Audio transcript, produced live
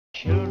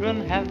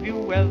Children, have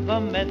you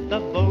ever met the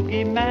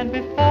bogeyman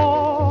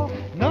before?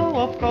 No,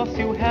 of course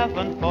you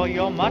haven't, for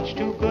you're much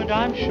too good,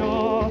 I'm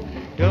sure.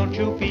 Don't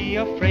you be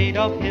afraid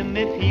of him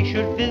if he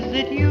should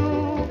visit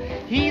you.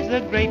 He's a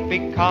great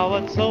big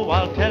coward, so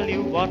I'll tell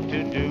you what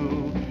to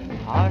do.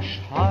 Hush,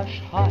 hush,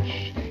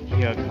 hush,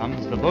 here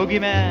comes the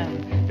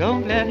bogeyman.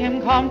 Don't let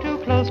him come too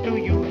close to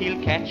you,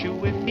 he'll catch you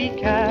if he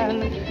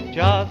can.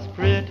 Just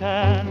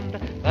pretend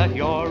that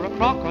you're a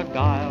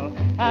crocodile,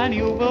 and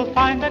you will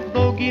find that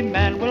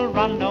bogeyman will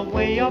run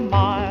away a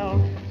mile.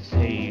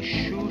 Say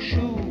shoo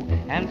shoo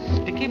and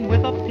stick him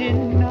with a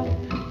pin.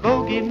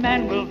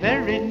 Bogeyman will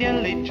very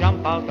nearly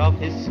jump out of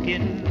his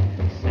skin.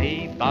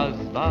 Say buzz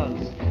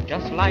buzz,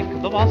 just like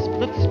the wasp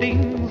that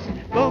stings.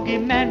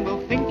 Bogeyman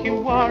will think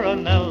you are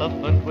an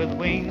elephant with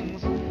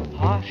wings.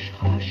 Hush,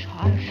 hush,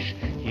 hush,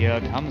 here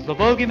comes the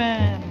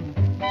bogeyman.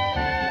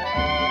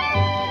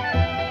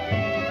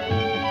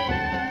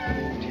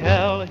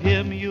 Tell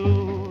him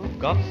you've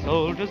got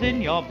soldiers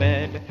in your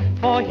bed,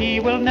 for he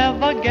will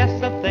never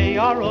guess that they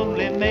are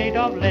only made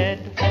of lead.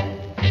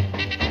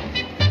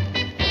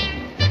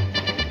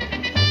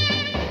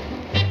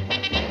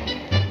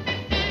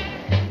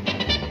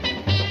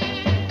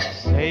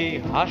 Say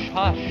hush,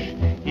 hush,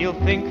 he'll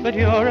think that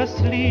you're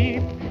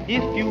asleep.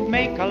 If you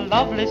make a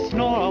lovely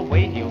snore,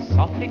 away he'll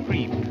softly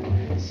creep.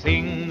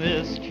 Sing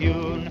this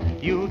tune,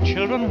 you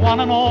children one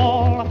and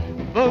all.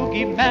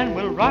 Bogeyman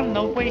will run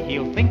away,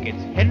 he'll think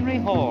it's Henry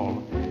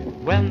Hall.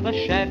 When the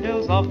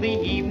shadows of the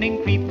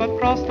evening creep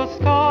across the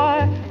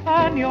sky,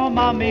 and your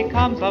mommy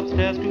comes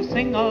upstairs to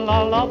sing a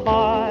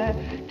lullaby,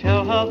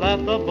 tell her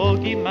that the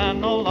bogeyman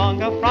no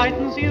longer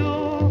frightens you.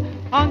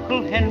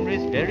 Uncle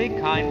Henry's very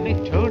kindly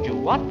told you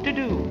what to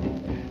do.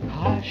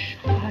 Hush,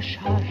 hush,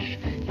 hush,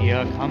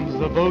 here comes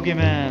the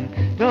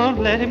bogeyman. Don't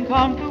let him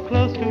come too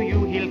close to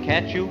you, he'll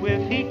catch you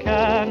if he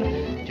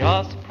can.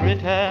 Just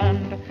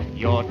pretend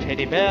your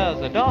teddy bear's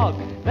a dog,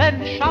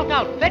 then shout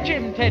out, fetch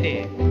him, Teddy,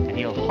 and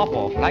he'll hop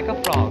off like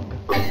a frog.